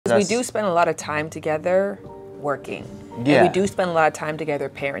Because we do spend a lot of time together working. Yeah. And we do spend a lot of time together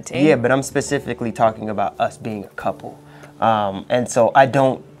parenting. Yeah, but I'm specifically talking about us being a couple. And so I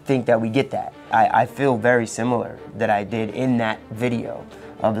don't think that we get that. I feel very similar that I did in that video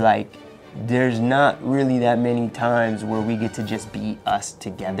of like, there's not really that many times where we get to just be us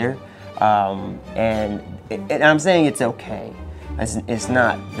together. And I'm saying it's okay. It's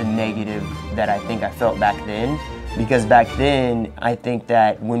not the negative that I think I felt back then. Because back then, I think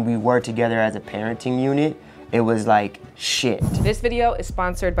that when we were together as a parenting unit, it was like shit. This video is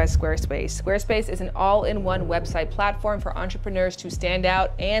sponsored by Squarespace. Squarespace is an all-in-one website platform for entrepreneurs to stand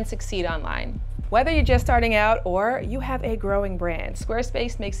out and succeed online. Whether you're just starting out or you have a growing brand,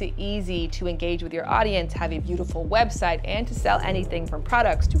 Squarespace makes it easy to engage with your audience, have a beautiful website, and to sell anything from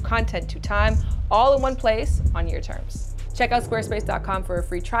products to content to time, all in one place on your terms. Check out squarespace.com for a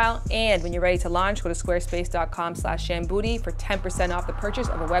free trial, and when you're ready to launch, go to squarespace.com/shanbooty for 10% off the purchase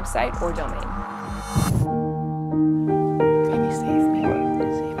of a website or domain. Baby, save me.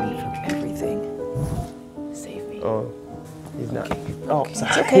 Save me from everything. Save me. Oh, he's not. Okay. Oh, Okay.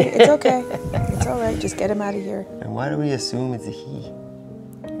 sorry. It's okay. It's okay. It's all right. Just get him out of here. And why do we assume it's a he?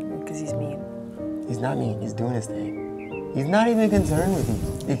 Because he's mean. He's not mean. He's doing his thing. He's not even concerned with you.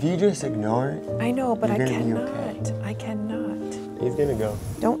 If you just ignore it, I know, but I you're gonna be cannot. okay. I cannot. He's gonna go.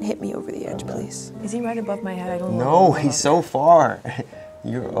 Don't hit me over the edge, please. Is he right above my head? I don't know. No, he's so far.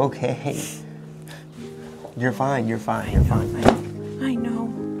 You're okay. You're fine. You're fine. You're fine. I know.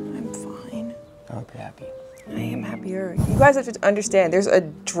 I'm fine. I hope you're happy. I am happier. You guys have to understand, there's a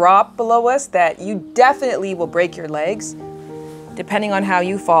drop below us that you definitely will break your legs. Depending on how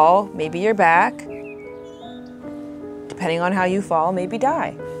you fall, maybe your back. Depending on how you fall, maybe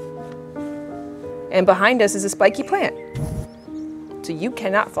die. And behind us is a spiky plant. So you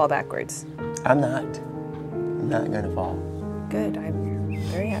cannot fall backwards. I'm not gonna fall. Good. I'm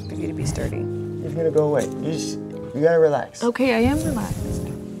very happy for you to be sturdy. It's gonna go away. You gotta relax. Okay, I am relaxed.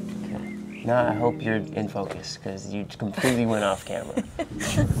 Okay. Now I hope you're in focus because you completely went off camera.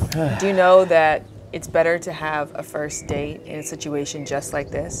 Do you know that it's better to have a first date in a situation just like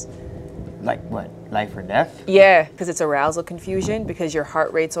this? Like what? Life or death? Yeah, because it's arousal confusion, because your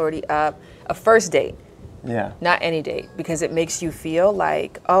heart rate's already up. A first date, Yeah. not any date, because it makes you feel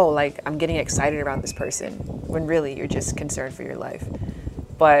like, oh, like I'm getting excited around this person, when really you're just concerned for your life.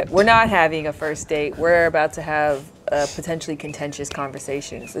 But we're not having a first date. We're about to have potentially contentious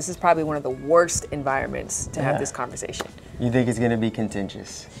conversations. This is probably one of the worst environments to have this conversation. You think it's gonna be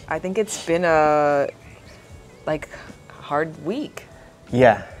contentious? I think it's been a hard week.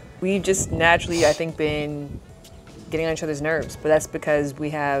 Yeah. We just naturally, I think, been getting on each other's nerves, but that's because we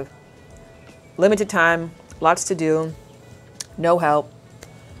have limited time, lots to do, no help.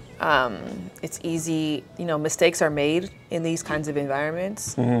 It's easy, mistakes are made in these kinds of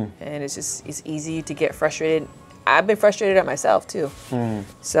environments, and it's easy to get frustrated. I've been frustrated at myself too.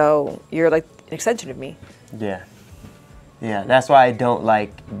 So you're like an extension of me. Yeah. Yeah, that's why I don't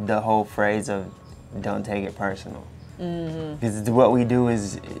like the whole phrase of don't take it personal. Because what we do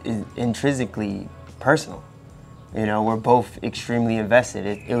is intrinsically personal. We're both extremely invested.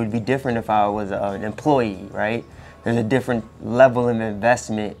 It would be different if I was an employee, right? There's a different level of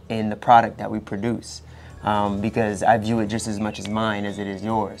investment in the product that we produce because I view it just as much as mine as it is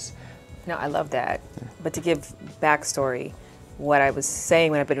yours. No, I love that. But to give backstory, what I was saying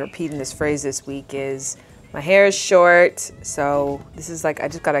when I've been repeating this phrase this week is my hair is short, so this is like, I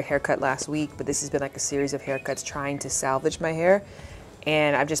just got a haircut last week, but this has been like a series of haircuts trying to salvage my hair,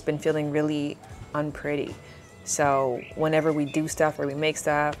 and I've just been feeling really unpretty. So whenever we do stuff or we make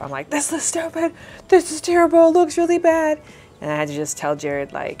stuff, I'm like, this is stupid, this is terrible, it looks really bad. And I had to just tell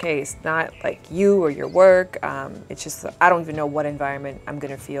Jared, like, hey, it's not like you or your work, it's just, I don't even know what environment I'm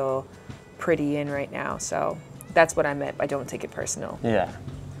gonna feel pretty in right now. So that's what I meant by don't take it personal. Yeah.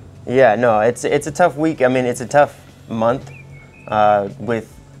 Yeah, no, it's a tough week. I mean, it's a tough month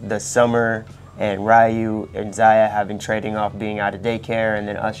with the summer and Ryu and Zaya having trading off being out of daycare and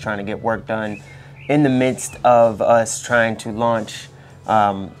then us trying to get work done in the midst of us trying to launch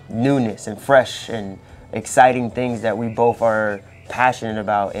newness and fresh and exciting things that we both are passionate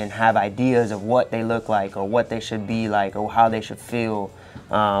about and have ideas of what they look like or what they should be like or how they should feel.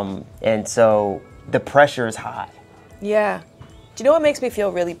 And so the pressure is high. Yeah. Do you know what makes me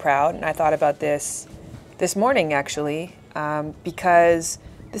feel really proud? And I thought about this morning, actually, because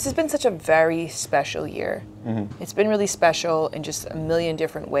this has been such a very special year. It's been really special in just a million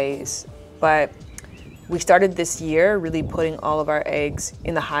different ways. But we started this year really putting all of our eggs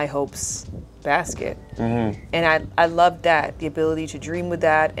in the high hopes basket. And I loved that, the ability to dream with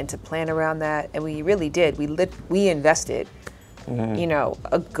that and to plan around that. And we really did. We invested. you know,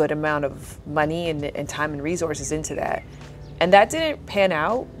 a good amount of money and time and resources into that. And that didn't pan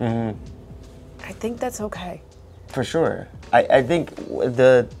out. I think that's okay. For sure. I think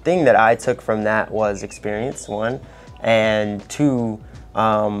the thing that I took from that was experience, one, and two,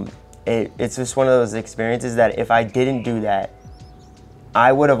 it's just one of those experiences that if I didn't do that,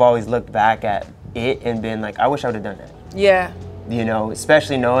 I would have always looked back at it and been like, I wish I would have done that. Yeah. You know,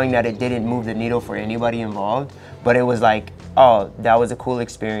 especially knowing that it didn't move the needle for anybody involved, but it was like, oh, that was a cool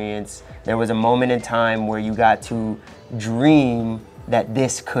experience. There was a moment in time where you got to dream that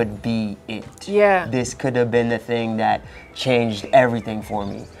this could be it. Yeah. This could have been the thing that changed everything for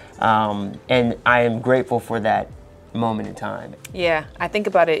me. And I am grateful for that moment in time. Yeah, I think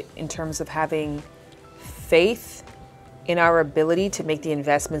about it in terms of having faith in our ability to make the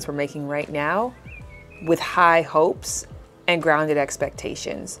investments we're making right now with high hopes and grounded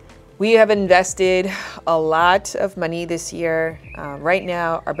expectations. We have invested a lot of money this year. Right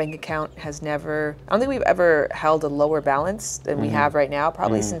now, our bank account has never, I don't think we've ever held a lower balance than we have right now,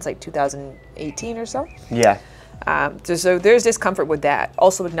 probably since like 2018 or so. Yeah. So there's discomfort with that.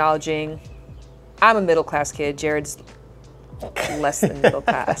 Also acknowledging I'm a middle class kid. Jared's less than middle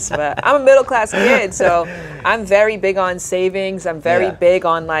class, but I'm a middle class kid. So I'm very big on savings. I'm very big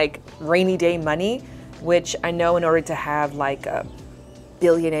on like rainy day money, which I know in order to have like a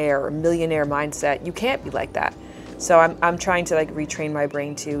billionaire or millionaire mindset, you can't be like that. So I'm trying to like retrain my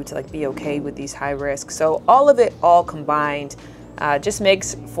brain to like be okay with these high risks. So all of it all combined just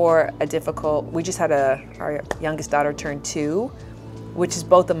makes for a difficult, we just had our youngest daughter turn 2, which is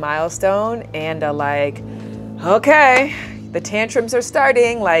both a milestone and a like, okay, the tantrums are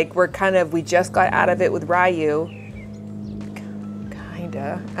starting. Like we just got out of it with Ryu,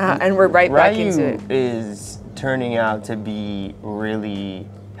 kinda, and we're right back into it. Ryu is turning out to be really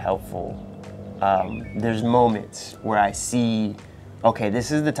helpful. There's moments where I see, okay,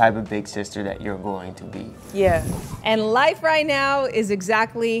 this is the type of big sister that you're going to be. Yeah. And life right now is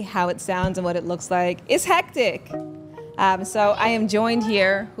exactly how it sounds and what it looks like. It's hectic. So I am joined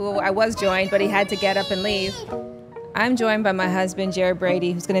here, who I was joined, but he had to get up and leave. I'm joined by my husband, Jared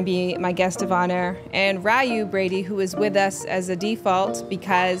Brady, who's going to be my guest of honor, and Ryu Brady, who is with us as a default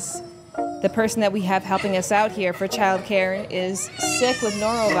because the person that we have helping us out here for childcare is sick with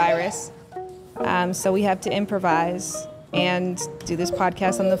norovirus. So we have to improvise and do this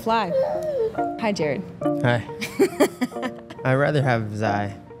podcast on the fly. Hi, Jared. Hi. I'd rather have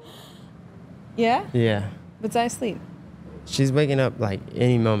Zai. Yeah? Yeah. But Zai asleep. She's waking up like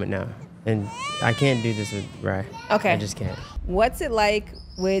any moment now. And I can't do this with Rye. Okay. I just can't. What's it like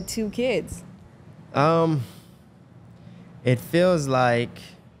with 2 kids? It feels like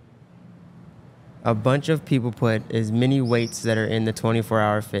a bunch of people put as many weights that are in the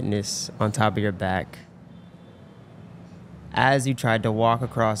 24-hour fitness on top of your back as you tried to walk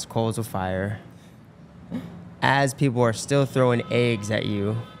across coals of fire, as people are still throwing eggs at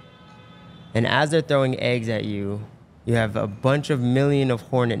you, and as they're throwing eggs at you, you have a bunch of million of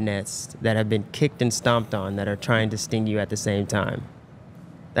hornet nests that have been kicked and stomped on that are trying to sting you at the same time.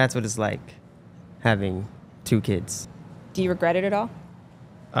 That's what it's like having 2 kids. Do you regret it at all?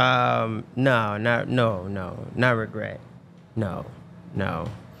 No, not regret. No.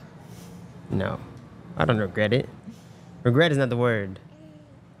 I don't regret it. Regret is not the word.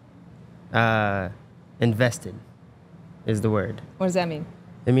 Invested is the word. What does that mean?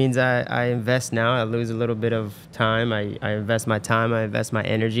 It means I invest now. I lose a little bit of time. I invest my time. I invest my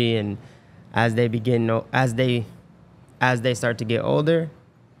energy, and as they start to get older,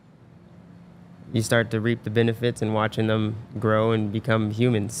 you start to reap the benefits and watching them grow and become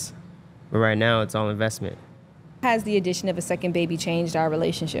humans. But right now, it's all investment. Has the addition of a second baby changed our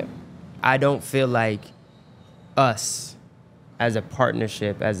relationship? I don't feel like us as a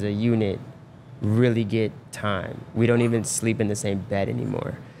partnership, as a unit, really get time. We don't even sleep in the same bed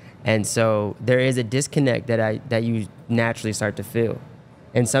anymore. And so there is a disconnect that you naturally start to feel.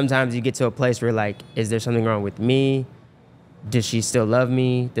 And sometimes you get to a place where like, is there something wrong with me? Does she still love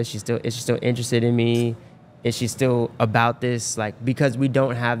me? Is she still interested in me? Is she still about this? Like, because we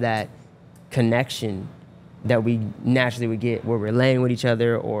don't have that connection that we naturally would get where we're laying with each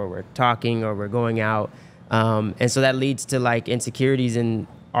other or we're talking or we're going out. And so that leads to like insecurities in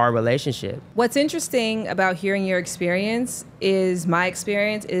our relationship. What's interesting about hearing your experience is my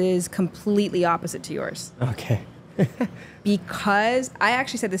experience is completely opposite to yours. Okay. Because I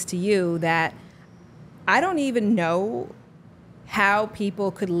actually said this to you, that I don't even know how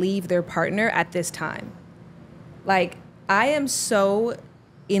people could leave their partner at this time. Like, I am so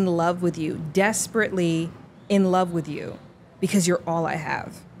in love with you, desperately in love with you, because you're all I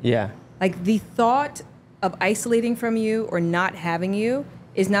have. Yeah. Like, the thought of isolating from you or not having you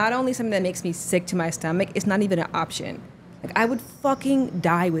is not only something that makes me sick to my stomach, it's not even an option. Like, I would fucking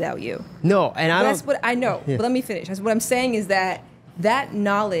die without you. No, and I That's don't. what I know. Yeah. But let me finish. That's what I'm saying is that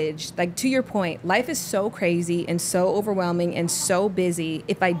knowledge, like, to your point, life is so crazy and so overwhelming and so busy.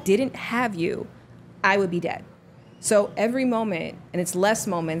 If I didn't have you, I would be dead. So every moment, and it's less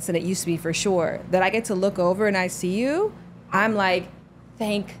moments than it used to be for sure, that I get to look over and I see you, I'm like,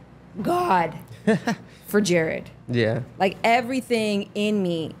 thank God for Jared. Yeah. Like, everything in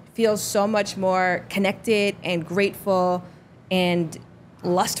me feels so much more connected and grateful and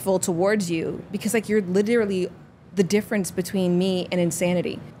lustful towards you, because, like, you're literally the difference between me and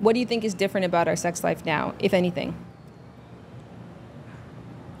insanity. What do you think is different about our sex life now, if anything?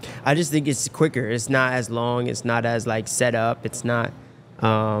 I just think it's quicker. It's not as long. It's not as, like, set up. It's not.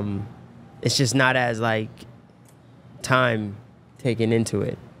 It's just not as, like, time taken into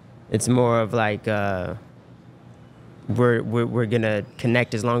it. It's more of like we're gonna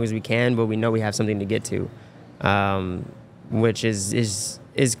connect as long as we can, but we know we have something to get to, which is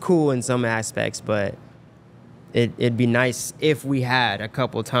cool in some aspects. But it'd be nice if we had a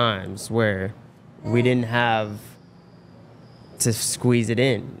couple times where we didn't have to squeeze it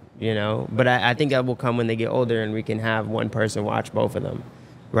in, you know. But I think that will come when they get older and we can have one person watch both of them.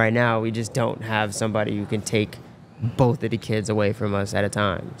 Right now, we just don't have somebody who can take both of the kids away from us at a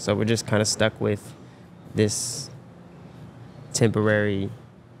time. So we're just kind of stuck with this temporary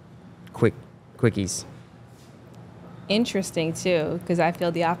quickies. Interesting, too, because I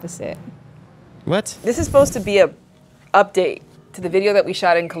feel the opposite. What? This is supposed to be a update to the video that we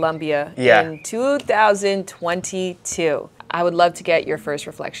shot in Colombia in 2022. I would love to get your first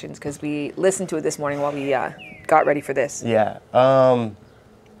reflections, because we listened to it this morning while we got ready for this. Yeah.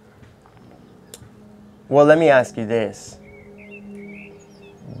 Well, let me ask you this.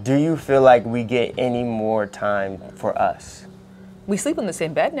 Do you feel like we get any more time for us? We sleep in the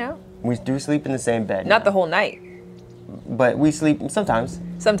same bed now. We do sleep in the same bed. Not now. the whole night. But we sleep sometimes.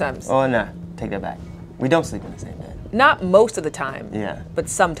 Sometimes. Oh, no. Take that back. We don't sleep in the same bed. Not most of the time. Yeah. But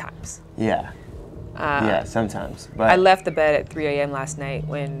sometimes. Yeah. Yeah, sometimes. But I left the bed at 3 a.m. last night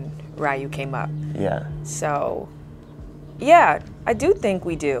when Ryu came up. Yeah. So, yeah, I do think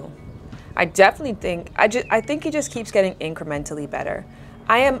we do. I definitely think, I think it just keeps getting incrementally better.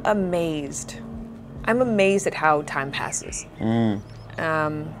 I am amazed. I'm amazed at how time passes. And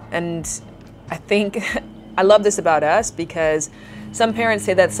I think, I love this about us, because some parents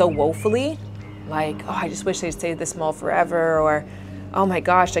say that so woefully, like, oh, I just wish they'd stay this small forever, or, oh my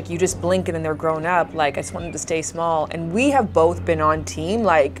gosh, like, you just blink and then they're grown up, like, I just want them to stay small. And we have both been on team,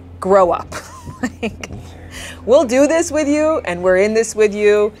 like, grow up. Like, we'll do this with you, and we're in this with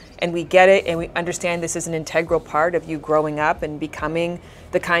you, and we get it, and we understand this is an integral part of you growing up and becoming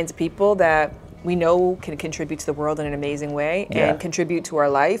the kinds of people that we know can contribute to the world in an amazing way and contribute to our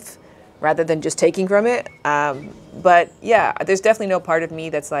life rather than just taking from it. But yeah, there's definitely no part of me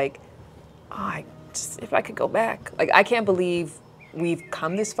that's like, oh, if I could go back. Like, I can't believe we've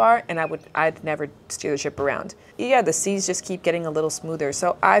come this far, and I'd never steer the ship around. Yeah, the seas just keep getting a little smoother.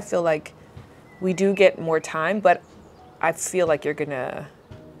 So I feel like we do get more time, but I feel like you're gonna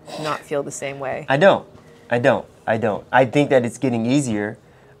not feel the same way. I don't. I think that it's getting easier,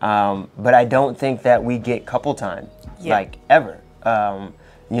 but I don't think that we get couple time, like, ever.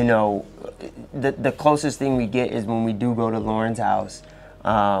 You know, the closest thing we get is when we do go to Lauren's house,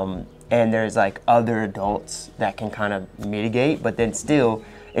 and there's, like, other adults that can kind of mitigate, but then still,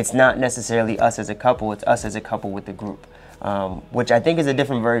 it's not necessarily us as a couple, it's us as a couple with the group, which I think is a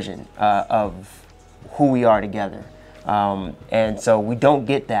different version of who we are together. And so we don't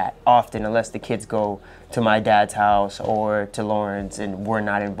get that often unless the kids go to my dad's house or to Lauren's and we're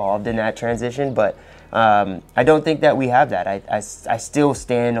not involved in that transition. But I don't think that we have that. I still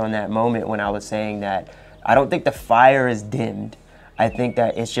stand on that moment when I was saying that I don't think the fire is dimmed. I think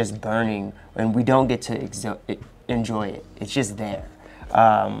that it's just burning and we don't get to enjoy it. It's just there.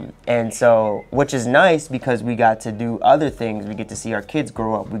 And so, which is nice because we got to do other things. We get to see our kids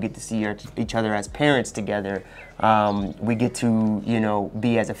grow up. We get to see each other as parents together. We get to, you know,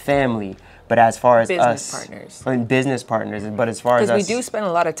 be as a family. But as far as business us, partners. And business partners. But as far as us, because we do spend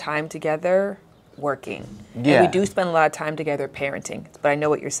a lot of time together working. Yeah. And we do spend a lot of time together parenting. But I know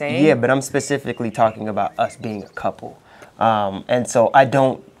what you're saying. Yeah, but I'm specifically talking about us being a couple. And so I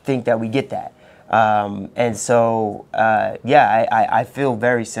don't think that we get that. And so, I feel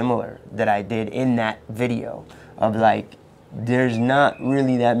very similar that I did in that video of, like, there's not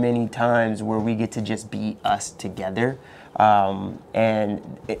really that many times where we get to just be us together. And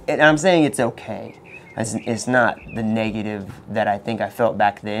I'm saying it's okay. It's not the negative that I think I felt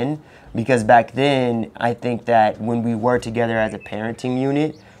back then, because back then I think that when we were together as a parenting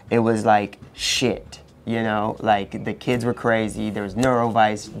unit, it was like shit. You know, like the kids were crazy. There was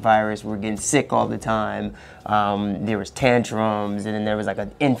virus. We were getting sick all the time. There was tantrums, and then there was like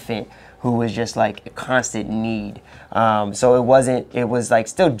an infant who was just like a constant need. So it wasn't. It was like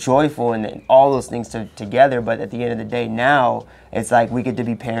still joyful and all those things together. But at the end of the day, now it's like we get to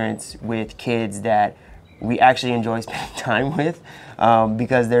be parents with kids that we actually enjoy spending time with,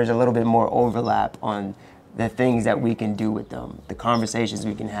 because there's a little bit more overlap on the things that we can do with them, the conversations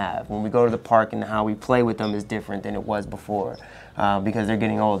we can have. When we go to the park and how we play with them is different than it was before, because they're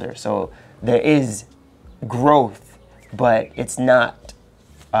getting older. So there is growth, but it's not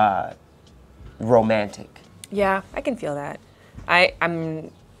romantic. Yeah, I can feel that.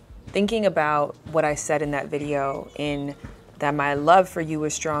 I'm thinking about what I said in that video, in that my love for you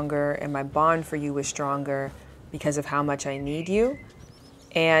was stronger and my bond for you was stronger because of how much I need you.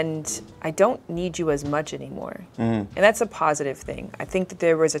 And I don't need you as much anymore. And that's a positive thing. I think that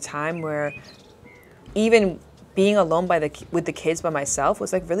there was a time where even being alone with the kids by myself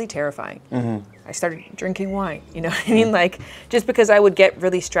was like really terrifying. I started drinking wine, you know what I mean? Like, just because I would get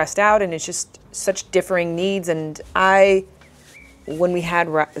really stressed out, and it's just such differing needs. And when we had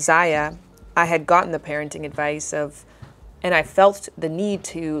Zaya, I had gotten the parenting advice and I felt the need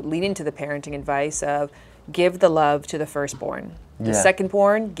to lean into the parenting advice of give the love to the firstborn. The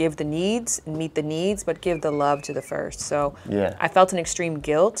secondborn, give the needs and meet the needs, but give the love to the first. So I felt an extreme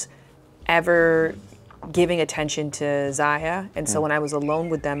guilt ever giving attention to Zaya. And so when I was alone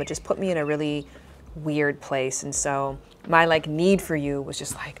with them, it just put me in a really weird place. And so my like need for you was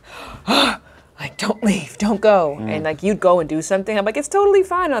just like, like, don't leave, don't go. And like, you'd go and do something. I'm like, it's totally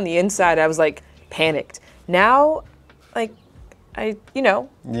fine. On the inside, I was like panicked. Now, like,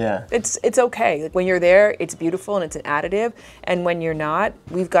 it's okay. Like when you're there, it's beautiful and it's an additive. And when you're not,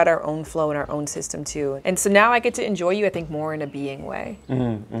 we've got our own flow and our own system too. And so now I get to enjoy you, I think, more in a being way.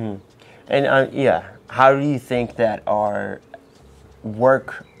 And how do you think that our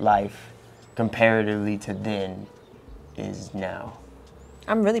work life comparatively to then is now?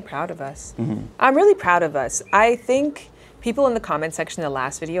 I'm really proud of us. I'm really proud of us. I think people in the comment section in the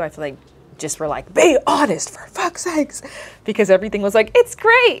last video, I feel like just were like, be honest, for fuck's sakes, because everything was like, it's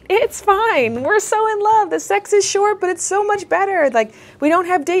great, it's fine, we're so in love, the sex is short, but it's so much better, like, we don't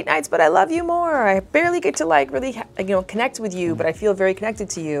have date nights, but I love you more, I barely get to like really connect with you, but I feel very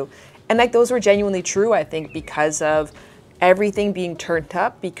connected to you. And like those were genuinely true, I think, because of everything being turned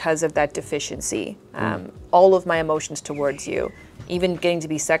up because of that deficiency. All of my emotions towards you, even getting to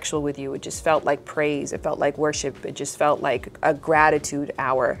be sexual with you, it just felt like praise, it felt like worship, it just felt like a gratitude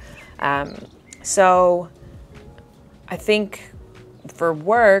hour. So I think for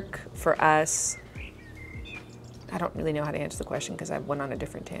work, for us, I don't really know how to answer the question because I went on a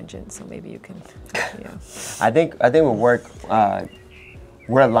different tangent, so maybe you can, I think with work,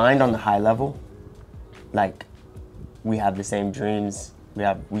 we're aligned on the high level. Like, we have the same dreams,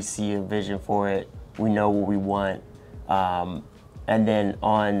 we see a vision for it, we know what we want. And then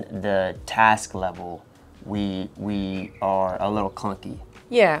on the task level, we are a little clunky.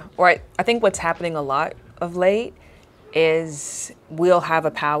 Yeah, or I think what's happening a lot of late is we'll have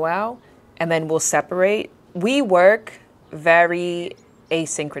a powwow and then we'll separate. We work very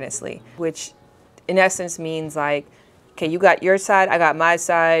asynchronously, which in essence means like, okay, you got your side, I got my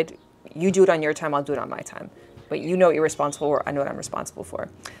side, you do it on your time, I'll do it on my time. But you know what you're responsible for, I know what I'm responsible for.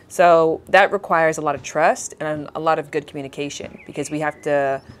 So that requires a lot of trust and a lot of good communication, because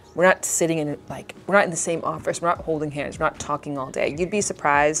we're not sitting in, like, we're not in the same office, we're not holding hands, we're not talking all day. You'd be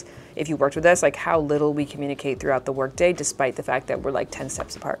surprised if you worked with us, like how little we communicate throughout the workday, despite the fact that we're like 10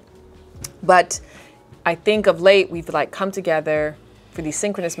 steps apart. But I think of late, we've like come together for these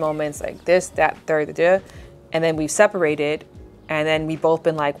synchronous moments, like this, that, third, and then we've separated, and then we've both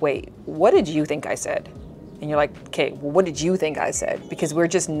been like, wait, what did you think I said? And you're like, okay, well, what did you think I said? Because we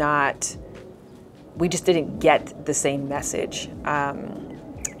just didn't get the same message.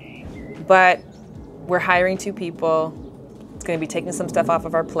 But we're hiring 2 people. It's gonna be taking some stuff off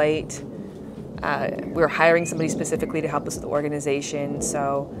of our plate. We're hiring somebody specifically to help us with the organization.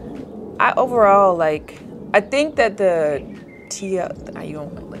 So overall, like, I think that you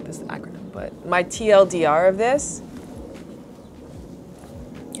don't like this acronym, but my TLDR of this,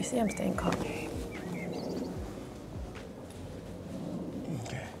 you see I'm staying calm. Okay,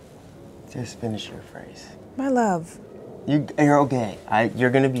 just finish your phrase. My love. You're okay. You're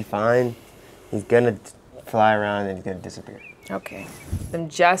gonna be fine. He's gonna fly around and he's gonna disappear. Okay. I'm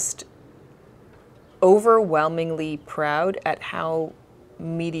just overwhelmingly proud at how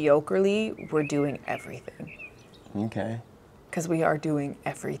mediocrely, we're doing everything. Okay. Because we are doing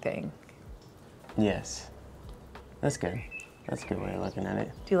everything. Yes. That's good. That's a good way of looking at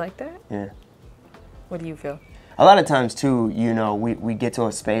it. Do you like that? Yeah. What do you feel? A lot of times too, you know, we get to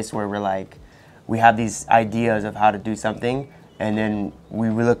a space where we're like, we have these ideas of how to do something, and then we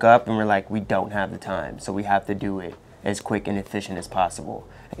look up and we're like, we don't have the time, so we have to do it as quick and efficient as possible.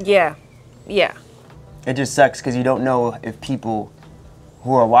 Yeah. Yeah. It just sucks because you don't know if people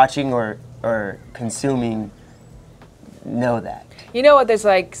who are watching or consuming know that. You know what? There's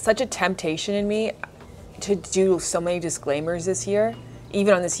like such a temptation in me to do so many disclaimers this year,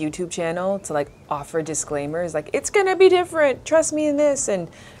 even on this YouTube channel, to like offer disclaimers like, it's gonna be different, trust me in this. And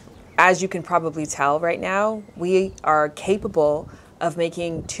as you can probably tell right now, we are capable of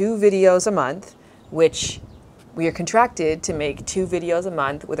making 2 videos a month, which we are contracted to make 2 videos a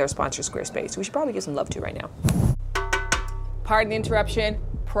month with our sponsor Squarespace. We should probably give some love to right now. Pardon the interruption.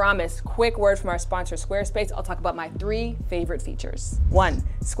 Promise, quick word from our sponsor Squarespace. I'll talk about my 3 favorite features. 1,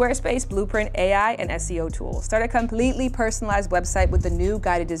 Squarespace Blueprint AI and SEO tool. Start a completely personalized website with the new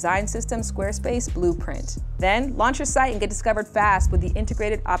guided design system, Squarespace Blueprint. Then launch your site and get discovered fast with the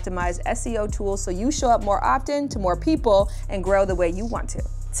integrated optimized SEO tools so you show up more often to more people and grow the way you want to.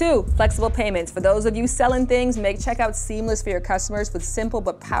 2, flexible payments. For those of you selling things, make checkout seamless for your customers with simple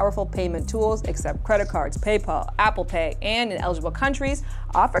but powerful payment tools. Accept credit cards, PayPal, Apple Pay, and in eligible countries,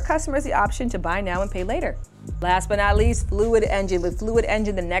 offer customers the option to buy now and pay later. Last but not least, Fluid Engine. With Fluid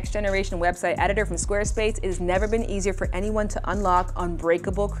Engine, the next generation website editor from Squarespace, it has never been easier for anyone to unlock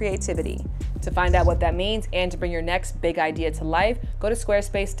unbreakable creativity. To find out what that means and to bring your next big idea to life, go to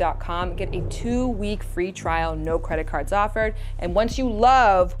squarespace.com, get a 2-week free trial, no credit cards offered. And once you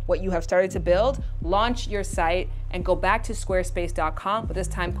love what you have started to build, launch your site and go back to squarespace.com, but this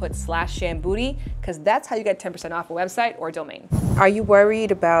time put /ShanBooty, because that's how you get 10% off a website or domain. Are you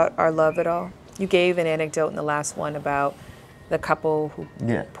worried about our love at all? You gave an anecdote in the last one about the couple who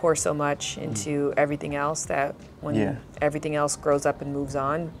pour so much into everything else that when everything else grows up and moves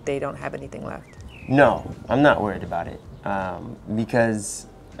on, they don't have anything left. No, I'm not worried about it because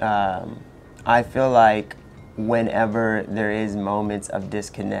I feel like whenever there is moments of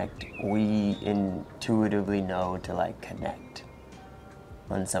disconnect, we intuitively know to like connect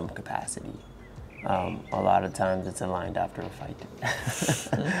on some capacity. A lot of times it's aligned after a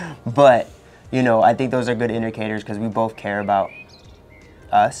fight. But you know, I think those are good indicators because we both care about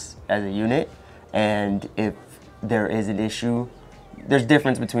us as a unit, and if there is an issue, there's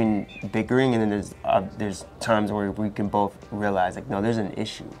difference between bickering and then there's times where we can both realize like, no, there's an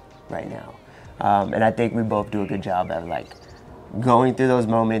issue right now, and I think we both do a good job at like going through those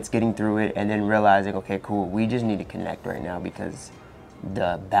moments, getting through it, and then realizing, okay, cool, we just need to connect right now because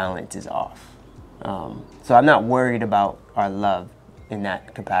the balance is off. So I'm not worried about our love in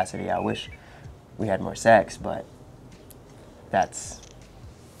that capacity. I wish we had more sex, but that's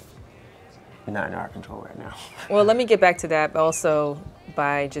not in our control right now. Well, let me get back to that also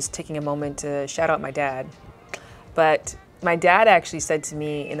by just taking a moment to shout out my dad. But my dad actually said to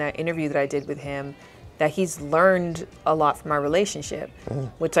me in that interview that I did with him that he's learned a lot from our relationship,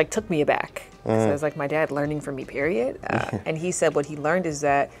 which like took me aback. So I was like, my dad learning from me, period. And he said what he learned is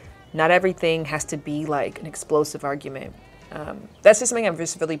that not everything has to be like an explosive argument. That's just something I'm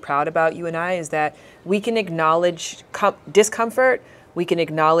just really proud about you and I, is that we can acknowledge discomfort, we can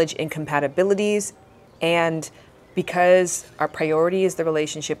acknowledge incompatibilities, and because our priority is the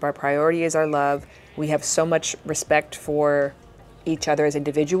relationship, our priority is our love, we have so much respect for each other as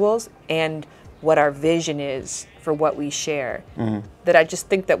individuals and what our vision is for what we share, that I just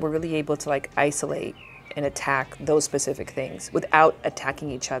think that we're really able to like isolate and attack those specific things without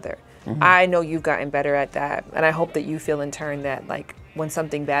attacking each other. I know you've gotten better at that, and I hope that you feel in turn that like when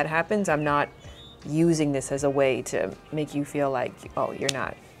something bad happens, I'm not using this as a way to make you feel like, oh, you're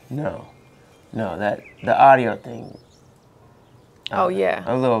not. No, that the audio thing. I'm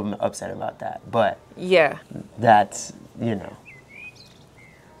a little upset about that, but that's, you know,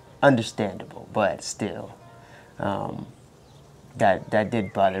 understandable, but still, that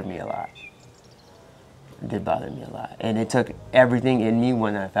did bother me a lot. It did bother me a lot. And it took everything in me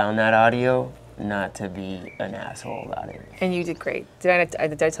when I found that audio not to be an asshole about it. And you did great. Did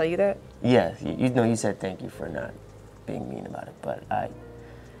I tell you that? Yes. You know, you said thank you for not being mean about it, but I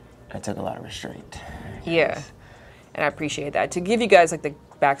took a lot of restraint. Yeah. And I appreciate that. To give you guys like the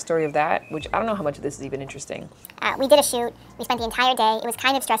backstory of that, which I don't know how much of this is even interesting. We did a shoot. We spent the entire day. It was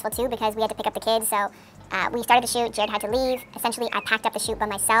kind of stressful too because we had to pick up the kids, so We started the shoot, Jared had to leave. Essentially, I packed up the shoot by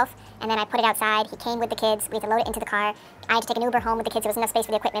myself, and then I put it outside. He came with the kids. We had to load it into the car. I had to take an Uber home with the kids. There was enough space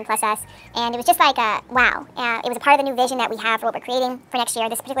for the equipment plus us. And it was just like, wow. It was a part of the new vision that we have for what we're creating for next year.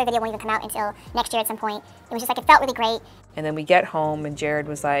 This particular video won't even come out until next year at some point. It was just like, it felt really great. And then we get home and Jared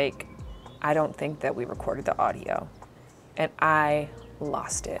was like, I don't think that we recorded the audio. And I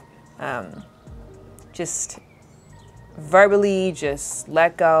lost it. Just verbally, just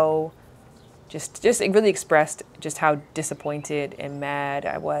let go. Just it really expressed just how disappointed and mad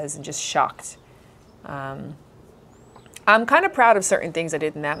I was and just shocked. I'm kind of proud of certain things I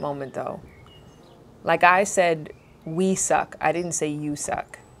did in that moment though. Like I said, we suck. I didn't say you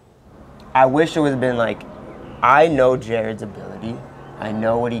suck. I wish it would have been like, I know Jared's ability. I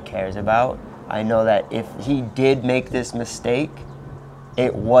know what he cares about. I know that if he did make this mistake,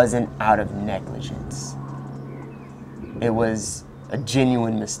 it wasn't out of negligence. It was a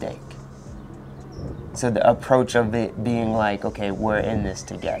genuine mistake. So the approach of it being like, okay, we're in this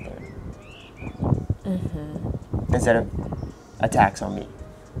together. Instead of attacks on me.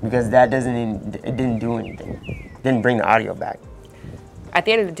 Because that it didn't do anything. It didn't bring the audio back. At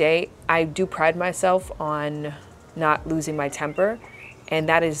the end of the day, I do pride myself on not losing my temper. And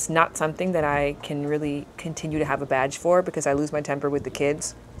that is not something that I can really continue to have a badge for because I lose my temper with the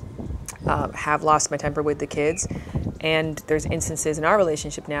kids, have lost my temper with the kids. And there's instances in our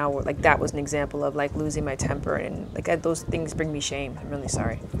relationship now where like that was an example of like losing my temper and like those things bring me shame. I'm really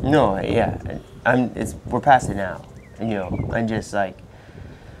sorry. No, yeah, we're past it now. You know, I'm just like,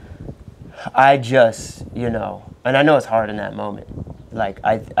 you know, and I know it's hard in that moment. Like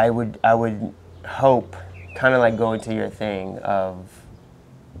I would hope, kind of like going to your thing of,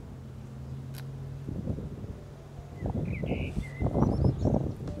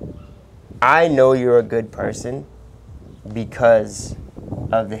 I know you're a good person because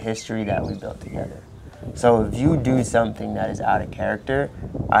of the history that we built together. So if you do something that is out of character,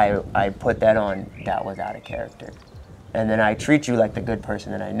 I put that on that was out of character. And then I treat you like the good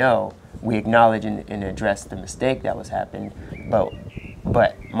person that I know. We acknowledge and address the mistake that was happened,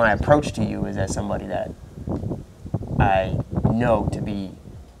 but my approach to you is as somebody that I know to be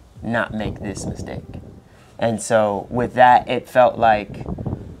not make this mistake. And so with that, it felt like,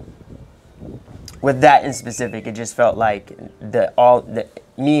 with that in specific, it just felt like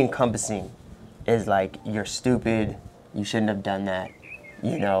me encompassing is like, you're stupid, you shouldn't have done that,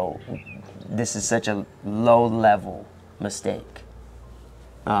 you know, this is such a low level mistake.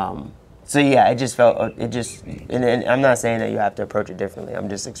 So yeah, it just felt, and I'm not saying that you have to approach it differently, I'm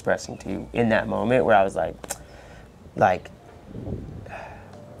just expressing to you in that moment where I was like,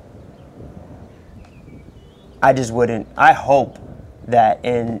 I just wouldn't, I hope that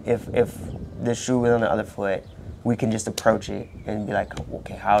if the shoe was on the other foot, we can just approach it and be like,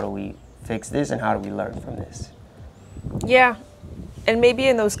 okay, how do we fix this and how do we learn from this? Yeah, and maybe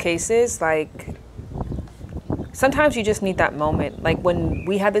in those cases, like, sometimes you just need that moment. Like when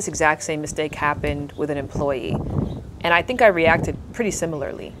we had this exact same mistake happened with an employee, and I think I reacted pretty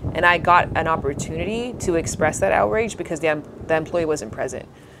similarly. And I got an opportunity to express that outrage because the employee wasn't present.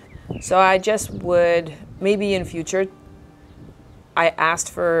 So I just would, maybe in future, I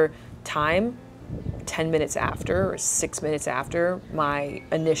asked for time 10 minutes after or 6 minutes after my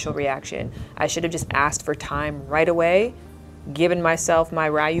initial reaction. I should have just asked for time right away, given myself my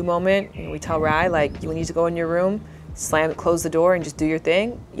Ryu moment. You know, we tell Rai, like, you need to go in your room, close the door and just do your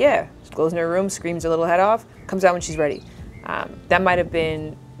thing. Yeah, she goes in her room, screams her little head off, comes out when she's ready. That might have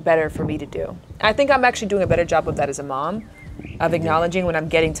been better for me to do. I think I'm actually doing a better job of that as a mom, of acknowledging when I'm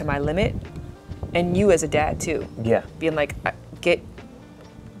getting to my limit, and you as a dad too. Yeah. Being like, get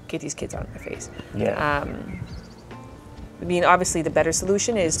these kids out of my face. Yeah. I mean, obviously the better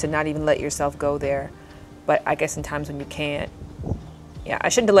solution is to not even let yourself go there. But I guess in times when you can't, yeah, I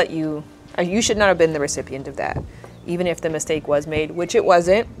shouldn't have let you, you should not have been the recipient of that. Even if the mistake was made, which it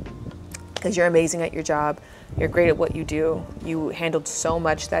wasn't, because you're amazing at your job. You're great at what you do. You handled so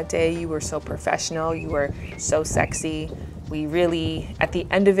much that day. You were so professional. You were so sexy. We really, at the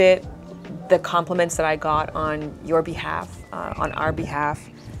end of it, the compliments that I got on your behalf, on our behalf,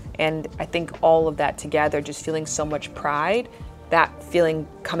 and I think all of that together, just feeling so much pride, that feeling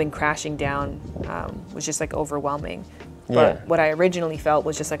coming crashing down was just like overwhelming. Yeah. But what I originally felt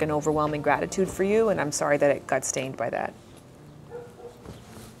was just like an overwhelming gratitude for you, and I'm sorry that it got stained by that.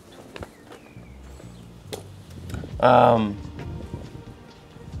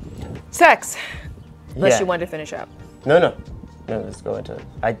 Sex, unless you wanted to finish up. No, let's go into it.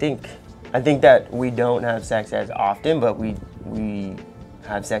 I think that we don't have sex as often, but we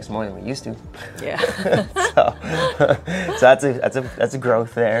have sex more than we used to. Yeah. so that's a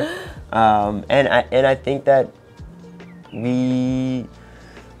growth there. And I think that with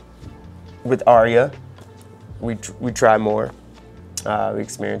Arya, we try more, we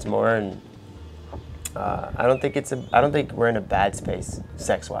experience more, and I don't think we're in a bad space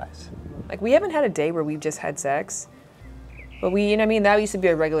sex-wise. Like, we haven't had a day where we've just had sex, but you know what I mean? That used to be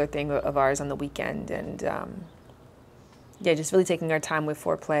a regular thing of ours on the weekend, and yeah, just really taking our time with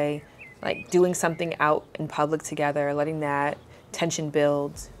foreplay, like doing something out in public together, letting that tension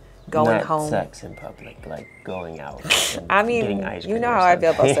build, going Not home. sex in public, like going out. And I mean, getting ice you cream know or how I feel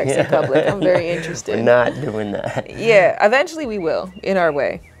about something. sex in public. I'm very interested. We're not doing that. Yeah, eventually we will, in our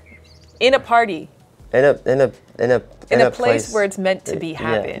way. In a party. In a place where it's meant to be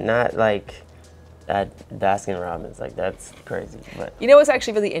happen. Yeah, not like at Baskin Robbins. Like, that's crazy. But You know what's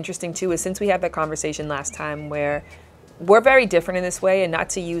actually really interesting too is since we had that conversation last time where we're very different in this way, and not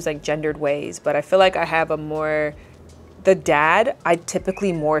to use like gendered ways, but I feel like I have the dad I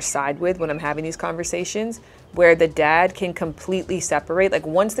typically more side with when I'm having these conversations, where the dad can completely separate. Like,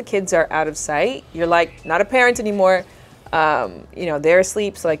 once the kids are out of sight, you're like not a parent anymore. You know, they're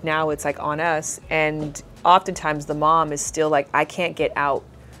asleep, so like now it's like on us. And oftentimes the mom is still like, I can't get out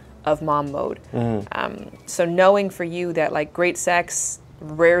of mom mode. So knowing for you that like great sex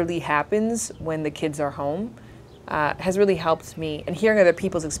rarely happens when the kids are home has really helped me. And hearing other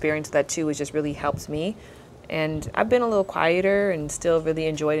people's experience of that too has just really helped me. And I've been a little quieter and still really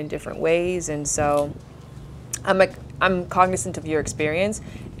enjoyed in different ways. And so I'm cognizant of your experience,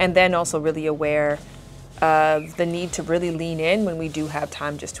 and then also really aware of the need to really lean in when we do have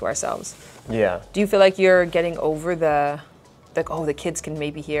time just to ourselves. yeah. Do you feel like you're getting over the kids can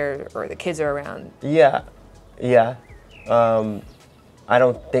maybe hear, or the kids are around? Yeah. I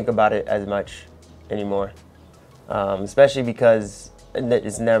don't think about it as much anymore, especially because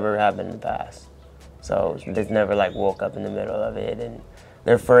it's never happened in the past. So they've never like woke up in the middle of it, and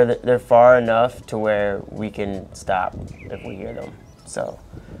they're far enough to where we can stop if we hear them. So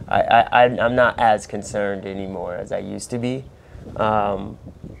I'm not as concerned anymore as I used to be. And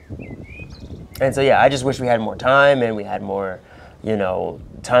so yeah, I just wish we had more time, and we had more, you know,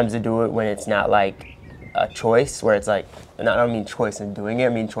 times to do it when it's not like a choice, where it's like, and I don't mean choice in doing it, I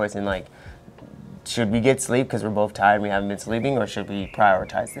mean choice in like, should we get sleep because we're both tired and we haven't been sleeping, or should we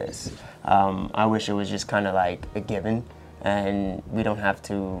prioritize this? I wish it was just kind of like a given, and we don't have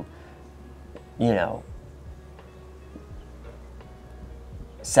to, you know,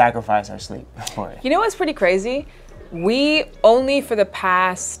 sacrifice our sleep for it. You know what's pretty crazy? We only for the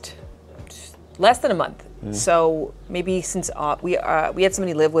past less than a month. So maybe since we had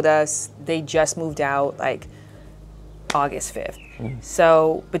somebody live with us, they just moved out like August 5th.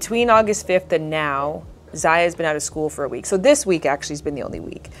 So between August 5th and now, Zaya's been out of school for a week. So this week actually has been the only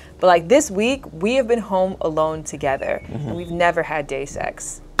week. But like this week, we have been home alone together, and we've never had day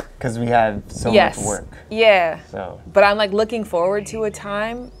sex. Because we have so much work. Yeah. So. But I'm like looking forward to a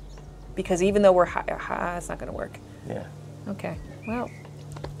time, because even though we're high, it's not gonna work. Yeah. Okay, well,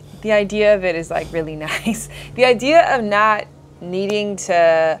 the idea of it is like really nice. The idea of not needing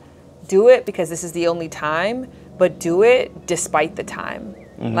to do it because this is the only time, but do it despite the time.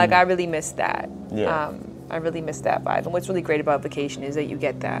 Like, I really miss that. Yeah. I really miss that vibe. And what's really great about vacation is that you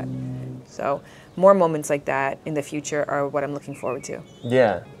get that. So more moments like that in the future are what I'm looking forward to.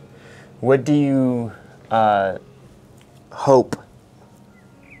 Yeah. What do you hope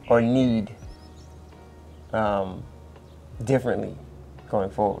or need differently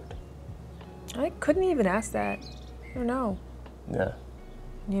going forward? I couldn't even ask that. I don't know. Yeah.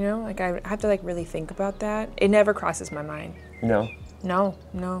 You know, like I have to like really think about that. It never crosses my mind. No? No.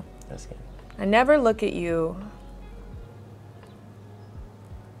 That's good. I never look at you.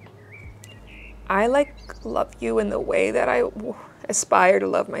 I like love you in the way that I aspire to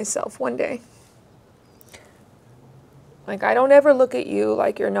love myself one day. Like, I don't ever look at you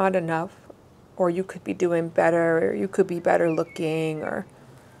like you're not enough, or you could be doing better, or you could be better looking, or,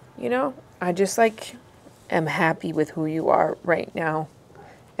 you know, I just like am happy with who you are right now.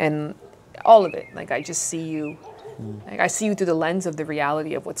 And all of it, like I just see you, like I see you through the lens of the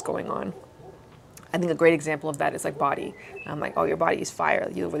reality of what's going on. I think a great example of that is like body. I'm like, oh, your body is fire.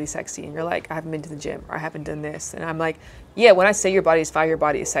 You look really sexy. And you're like, I haven't been to the gym, or I haven't done this. And I'm like, yeah, when I say your body is fire, your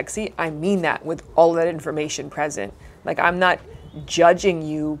body is sexy, I mean that with all of that information present. Like, I'm not judging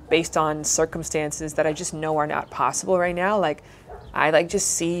you based on circumstances that I just know are not possible right now. Like, I like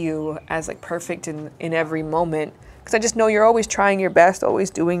just see you as like perfect in every moment, because I just know you're always trying your best, always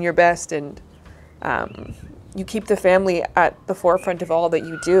doing your best. And you keep the family at the forefront of all that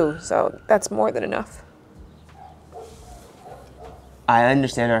you do. So that's more than enough. I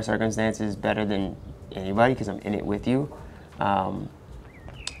understand our circumstances better than anybody because I'm in it with you.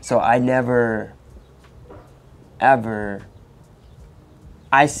 So I never, ever,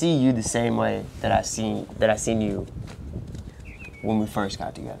 I see you the same way that I seen you when we first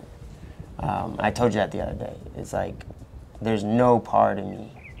got together. I told you that the other day. It's like, there's no part of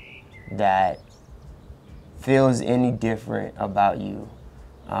me that feels any different about you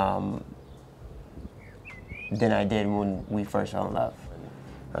than I did when we first fell in love.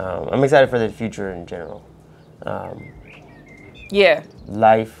 I'm excited for the future in general. Yeah.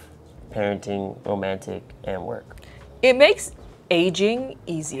 Life, parenting, romantic, and work. It makes aging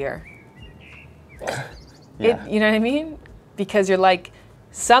easier. Yeah. You know what I mean? Because you're like,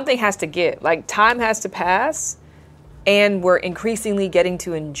 something has to give. Like, time has to pass, and we're increasingly getting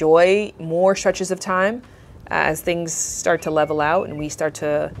to enjoy more stretches of time as things start to level out and we start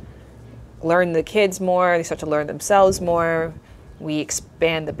to learn the kids more, they start to learn themselves more, we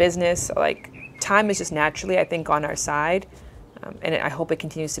expand the business. So, like, time is just naturally, I think, on our side, and I hope it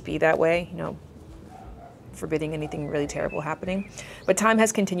continues to be that way, you know, forbidding anything really terrible happening. But time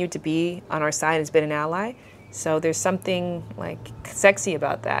has continued to be on our side, has been an ally. So there's something like sexy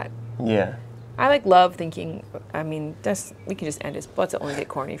about that. Yeah. I like love thinking, I mean, we can just end this. Let's only get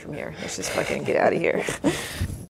corny from here. Let's just fucking get out of here.